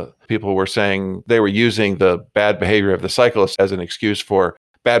how the people were saying they were using the bad behavior of the cyclist as an excuse for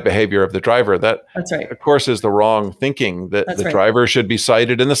bad behavior of the driver, that's right. Of course, is the wrong thinking, that the driver should be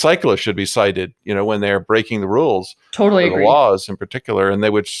cited and the cyclist should be cited, when they're breaking the rules. Totally agree. The laws in particular, and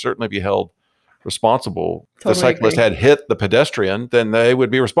they would certainly be held responsible. If the cyclist had hit the pedestrian, then they would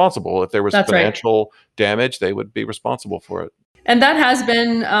be responsible. If there was financial damage, they would be responsible for it. And that has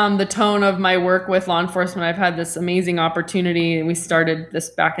been the tone of my work with law enforcement. I've had this amazing opportunity, and we started this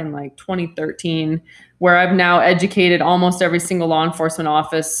back in 2013, where I've now educated almost every single law enforcement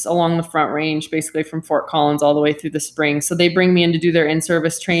office along the Front Range, basically from Fort Collins all the way through the Springs. So they bring me in to do their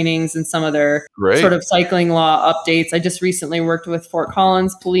in-service trainings and some of their sort of cycling law updates. I just recently worked with Fort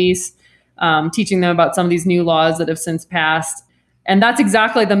Collins police, teaching them about some of these new laws that have since passed. And that's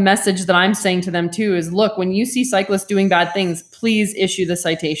exactly the message that I'm saying to them too, is look, when you see cyclists doing bad things, please issue the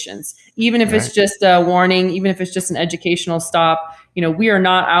citations. Even if it's just a warning, even if it's just an educational stop, we are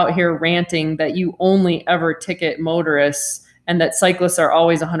not out here ranting that you only ever ticket motorists and that cyclists are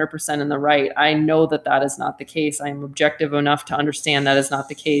always 100% in the right. I know that that is not the case. I am objective enough to understand that is not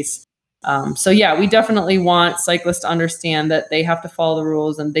the case. So yeah, we definitely want cyclists to understand that they have to follow the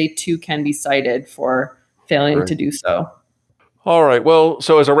rules and they too can be cited for failing to do so. All right. Well,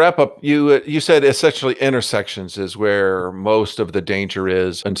 so as a wrap up, you said essentially intersections is where most of the danger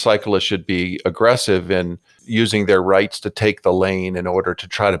is, and cyclists should be aggressive in using their rights to take the lane in order to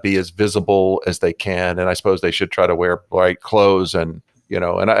try to be as visible as they can. And I suppose they should try to wear bright clothes, and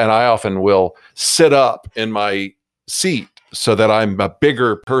I often will sit up in my seat so that I'm a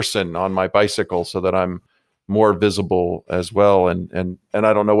bigger person on my bicycle, so that I'm more visible as well. And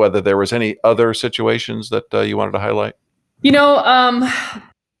I don't know whether there was any other situations that you wanted to highlight.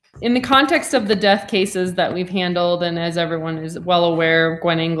 In the context of the death cases that we've handled, and as everyone is well aware,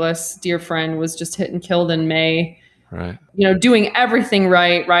 Gwen Inglis, dear friend, was just hit and killed in May. Right. Doing everything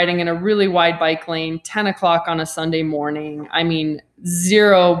right, riding in a really wide bike lane, 10 o'clock on a Sunday morning. I mean,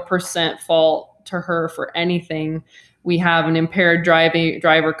 0% fault to her for anything. We have an impaired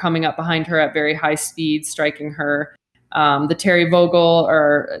driver coming up behind her at very high speed, striking her. The Terry Vogel,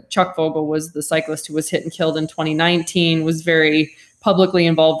 or Chuck Vogel, was the cyclist who was hit and killed in 2019, was very publicly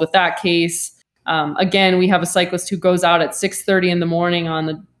involved with that case. Again, we have a cyclist who goes out at 6:30 in the morning on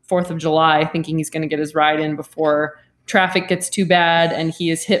the 4th of July, thinking he's going to get his ride in before traffic gets too bad. And he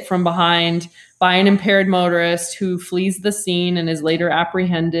is hit from behind by an impaired motorist who flees the scene and is later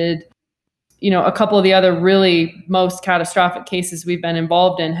apprehended. A couple of the other really most catastrophic cases we've been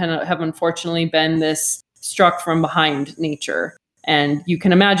involved in have unfortunately been this struck from behind nature. And you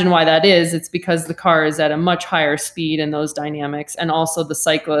can imagine why that is. It's because the car is at a much higher speed in those dynamics. And also the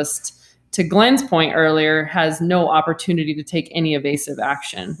cyclist, to Glenn's point earlier, has no opportunity to take any evasive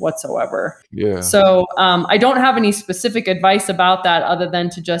action whatsoever. Yeah. So I don't have any specific advice about that other than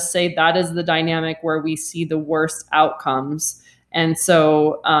to just say that is the dynamic where we see the worst outcomes. And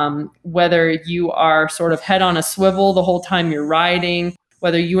so whether you are sort of head on a swivel the whole time you're riding,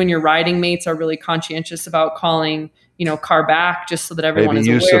 whether you and your riding mates are really conscientious about calling, car back just so that everyone is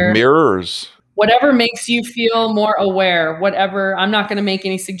aware. Maybe use of mirrors. Whatever makes you feel more aware, I'm not going to make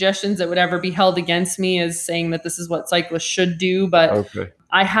any suggestions that would ever be held against me as saying that this is what cyclists should do. But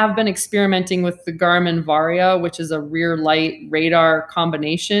I have been experimenting with the Garmin Varia, which is a rear light radar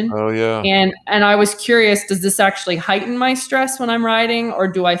combination. Oh, yeah. And I was curious, does this actually heighten my stress when I'm riding, or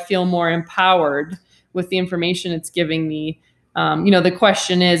do I feel more empowered with the information it's giving me? The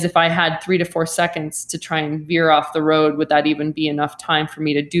question is, if I had 3 to 4 seconds to try and veer off the road, would that even be enough time for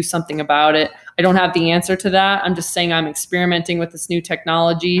me to do something about it? I don't have the answer to that. I'm just saying I'm experimenting with this new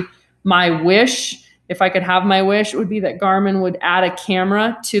technology. My wish, if I could have my wish, would be that Garmin would add a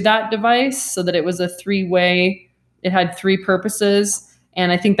camera to that device so that it was a 3-way, it had 3 purposes.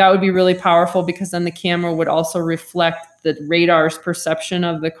 And I think that would be really powerful, because then the camera would also reflect the radar's perception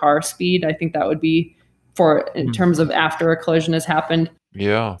of the car speed. I think that would be in terms of after a collision has happened.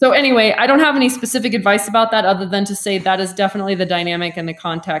 Yeah. So anyway, I don't have any specific advice about that other than to say that is definitely the dynamic and the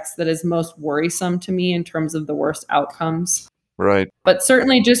context that is most worrisome to me in terms of the worst outcomes. Right. But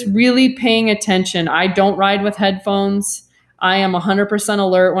certainly just really paying attention. I don't ride with headphones. I am 100%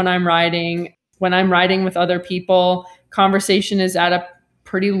 alert when I'm riding. When I'm riding with other people, conversation is at a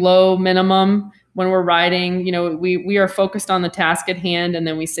pretty low minimum. When we're riding, we are focused on the task at hand, and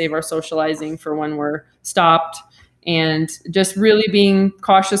then we save our socializing for when we're stopped, and just really being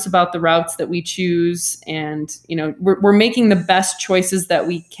cautious about the routes that we choose. And, we're making the best choices that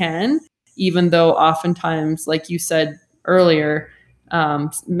we can, even though oftentimes, like you said earlier,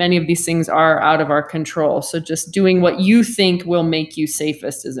 many of these things are out of our control. So just doing what you think will make you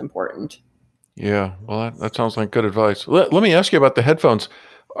safest is important. Yeah. Well, that sounds like good advice. Let me ask you about the headphones.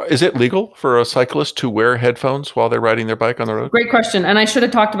 Is it legal for a cyclist to wear headphones while they're riding their bike on the road? Great question. And I should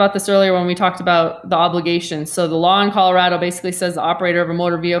have talked about this earlier when we talked about the obligations. So the law in Colorado basically says the operator of a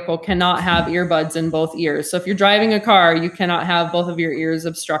motor vehicle cannot have earbuds in both ears. So if you're driving a car, you cannot have both of your ears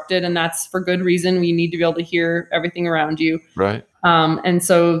obstructed. And that's for good reason. You need to be able to hear everything around you. Right. And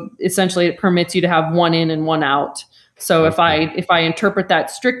so essentially it permits you to have one in and one out. So if I interpret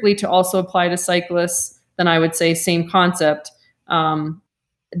that strictly to also apply to cyclists, then I would say same concept.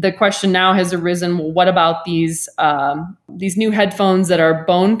 the question now has arisen, well, what about these new headphones that are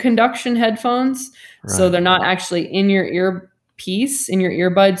bone conduction headphones? Right. So they're not actually in your earpiece, in your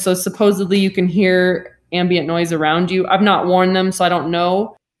earbud. So supposedly you can hear ambient noise around you. I've not worn them, so I don't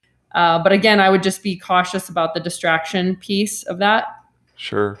know. But again, I would just be cautious about the distraction piece of that.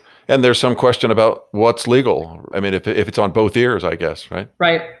 Sure. And there's some question about what's legal. I mean, if it's on both ears, I guess, right?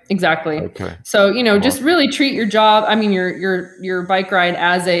 Right. Exactly. Okay. So, just really treat your job, your bike ride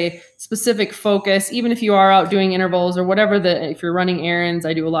as a specific focus, even if you are out doing intervals or whatever if you're running errands.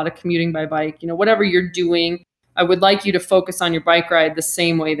 I do a lot of commuting by bike, whatever you're doing, I would like you to focus on your bike ride the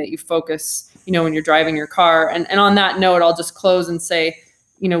same way that you focus, when you're driving your car. And on that note, I'll just close and say,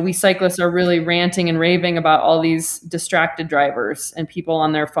 we cyclists are really ranting and raving about all these distracted drivers and people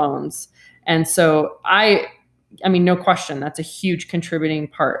on their phones. And so I mean, no question, that's a huge contributing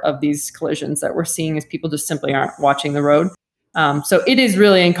part of these collisions that we're seeing is people just simply aren't watching the road. So it is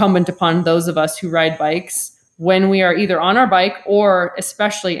really incumbent upon those of us who ride bikes, when we are either on our bike or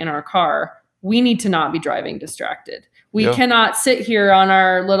especially in our car, we need to not be driving distracted. We cannot sit here on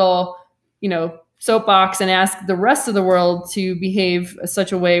our little, soapbox and ask the rest of the world to behave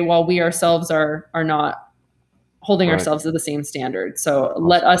such a way while we ourselves are not holding ourselves to the same standard. So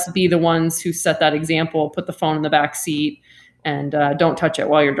let us be the ones who set that example, put the phone in the back seat, and don't touch it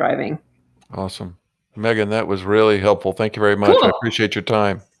while you're driving. Awesome. Megan, that was really helpful. Thank you very much. Cool. I appreciate your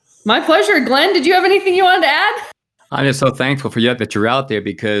time. My pleasure. Glenn, did you have anything you wanted to add? I'm just so thankful for you that you're out there,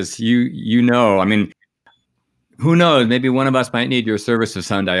 because I mean, who knows? Maybe one of us might need your services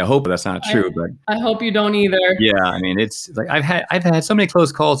someday. I hope that's not true, but I hope you don't either. Yeah, I mean, it's like I've had so many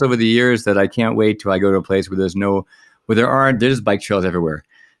close calls over the years that I can't wait till I go to a place where there's bike trails everywhere.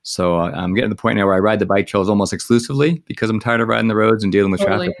 So I'm getting to the point now where I ride the bike trails almost exclusively because I'm tired of riding the roads and dealing with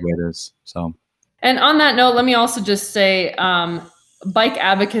traffic the way it is. So. And on that note, let me also just say, bike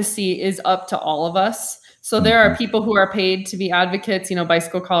advocacy is up to all of us. So there are people who are paid to be advocates.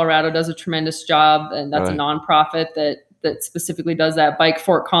 Bicycle Colorado does a tremendous job, and that's a nonprofit that specifically does that. Bike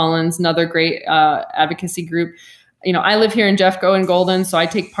Fort Collins, another great advocacy group. I live here in Jeffco and Golden, so I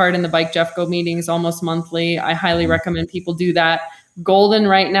take part in the Bike Jeffco meetings almost monthly. I highly recommend people do that. Golden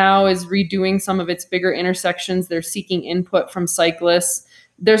right now is redoing some of its bigger intersections. They're seeking input from cyclists.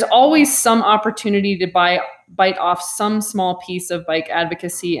 There's always some opportunity to bite off some small piece of bike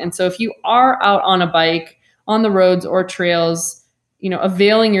advocacy. And so if you are out on a bike, on the roads or trails,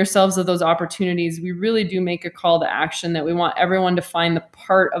 availing yourselves of those opportunities, we really do make a call to action that we want everyone to find the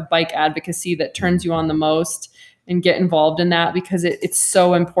part of bike advocacy that turns you on the most and get involved in that, because it's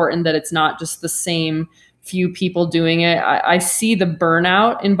so important that it's not just the same few people doing it. I see the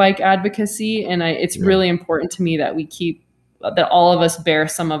burnout in bike advocacy, and it's really important to me that that all of us bear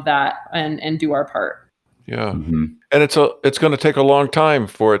some of that and do our part. Yeah. Mm-hmm. And it's going to take a long time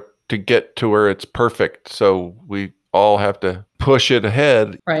for it to get to where it's perfect. So we all have to push it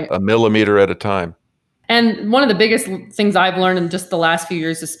ahead a millimeter at a time. And one of the biggest things I've learned in just the last few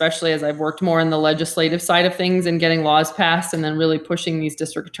years, especially as I've worked more in the legislative side of things and getting laws passed and then really pushing these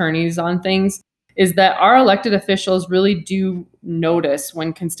district attorneys on things, is that our elected officials really do notice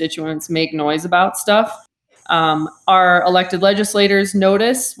when constituents make noise about stuff. Our elected legislators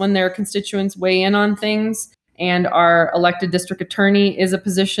notice when their constituents weigh in on things, and our elected district attorney is a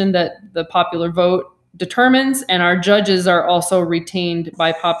position that the popular vote determines, and our judges are also retained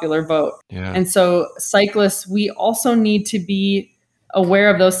by popular vote. Yeah. And so cyclists, we also need to be aware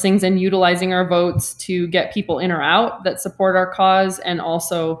of those things and utilizing our votes to get people in or out that support our cause, and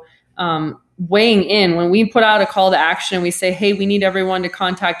also weighing in. When we put out a call to action and we say, hey, we need everyone to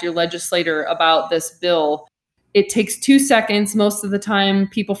contact your legislator about this bill, it takes 2 seconds. Most of the time,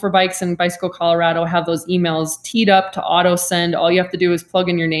 People for Bikes and Bicycle Colorado have those emails teed up to auto send. All you have to do is plug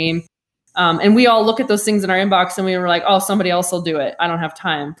in your name. And we all look at those things in our inbox and we were like, oh, somebody else will do it. I don't have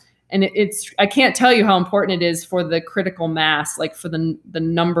time. And I can't tell you how important it is for the critical mass, like for the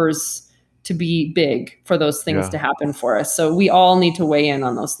numbers to be big for those things to happen for us. So we all need to weigh in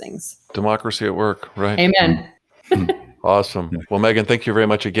on those things. Democracy at work, right? Amen. Awesome. Well, Megan, thank you very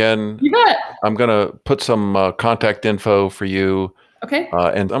much again. You bet. I'm going to put some contact info for you. Okay.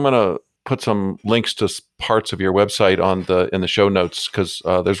 And I'm going to put some links to parts of your website in the show notes, because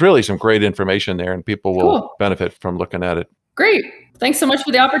there's really some great information there and people will benefit from looking at it. Great. Thanks so much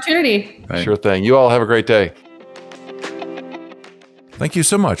for the opportunity. Right. Sure thing. You all have a great day. Thank you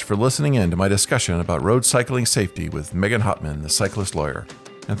so much for listening in to my discussion about road cycling safety with Megan Hottman, the cyclist lawyer.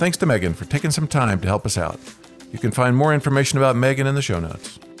 And thanks to Megan for taking some time to help us out. You can find more information about Megan in the show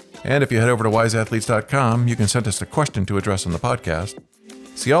notes. And if you head over to wiseathletes.com, you can send us a question to address on the podcast,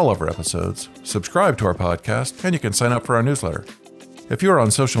 see all of our episodes, subscribe to our podcast, and you can sign up for our newsletter. If you're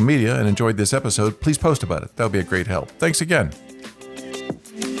on social media and enjoyed this episode, please post about it. That would be a great help. Thanks again.